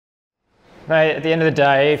Mate, at the end of the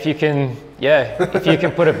day, if you can, if you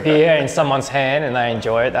can put a beer in someone's hand and they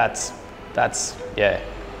enjoy it, that's the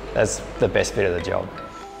best bit of the job.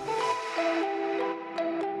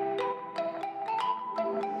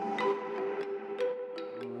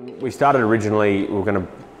 We started originally, we were going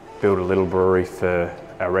to build a little brewery for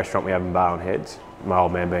a restaurant we have in Barwon Heads. My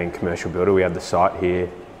old man being a commercial builder, we have the site here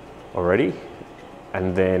already.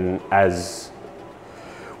 And then as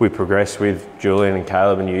we progressed with Julian and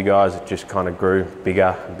Caleb and you guys, it just kind of grew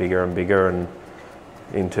bigger and bigger and bigger and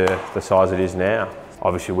into the size it is now.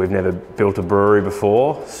 Obviously we've never built a brewery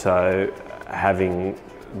before, so having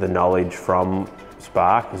the knowledge from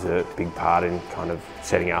Spark was a big part in kind of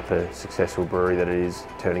setting up a successful brewery that it is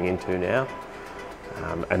turning into now.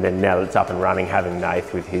 And then now that it's up and running, having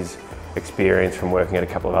Nath with his experience from working at a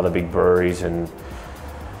couple of other big breweries and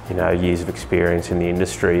years of experience in the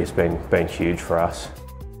industry has been huge for us.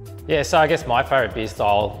 Yeah, so I guess my favourite beer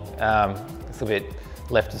style, it's a bit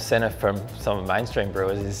left of centre from some of the mainstream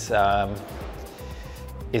brewers, is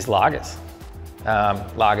lagers.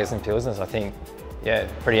 Lagers and pilsners, I think,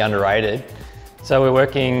 pretty underrated. So we're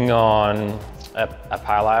working on a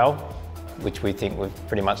pale ale, which we think we've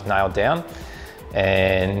pretty much nailed down,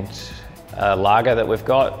 and a lager that we've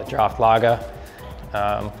got, a draft lager.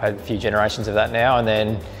 Had a few generations of that now, and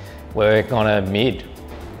then we're working on a mid,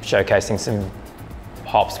 showcasing some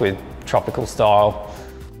hops with tropical style.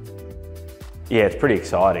 Yeah, it's pretty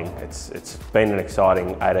exciting. It's been an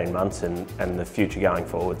exciting 18 months, and the future going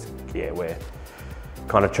forwards, we're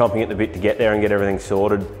kind of chomping at the bit to get there and get everything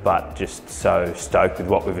sorted, but just so stoked with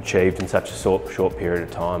what we've achieved in such a short period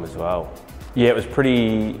of time as well. Yeah, it was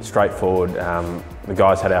pretty straightforward. The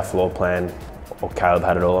guys had our floor plan, or Caleb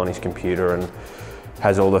had it all on his computer and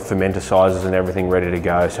has all the fermenter sizes and everything ready to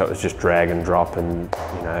go, so it was just drag and drop, and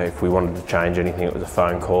if we wanted to change anything, it was a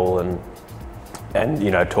phone call and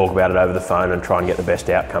talk about it over the phone and try and get the best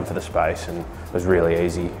outcome for the space, and it was really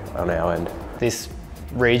easy on our end. This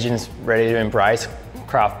region's ready to embrace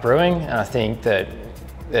craft brewing, and I think that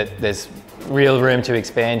there's real room to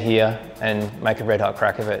expand here and make a red hot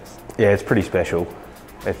crack of it. Yeah, it's pretty special.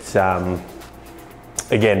 It's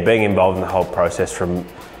again, being involved in the whole process from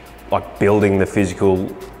like building the physical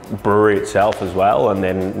brewery itself as well, and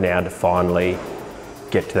then now to finally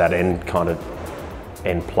get to that end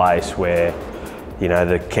place where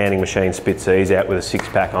the canning machine spits these out with a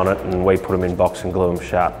 6-pack on it, and we put them in box and glue them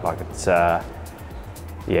shut. Like it's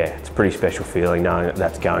it's a pretty special feeling knowing that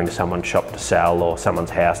that's going to someone's shop to sell, or someone's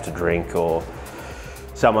house to drink, or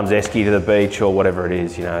someone's esky to the beach, or whatever it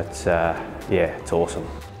is. It's awesome.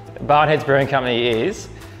 Barwon Heads Brewing Company is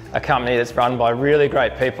a company that's run by really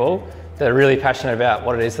great people that are really passionate about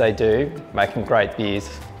what it is they do, making great beers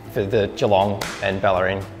for the Geelong and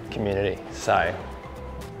Ballarat community. So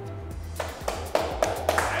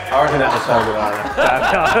I reckon that was so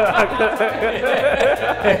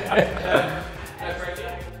good.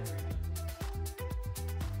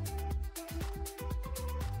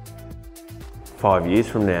 5 years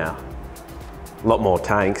from now, a lot more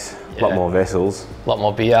tanks, a lot more vessels, a lot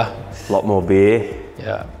more beer, a lot more beer,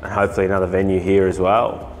 and hopefully another venue here as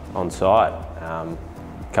well on site. A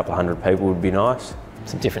couple of hundred people would be nice.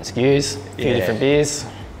 Some different SKUs, a few different beers.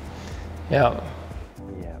 Yeah.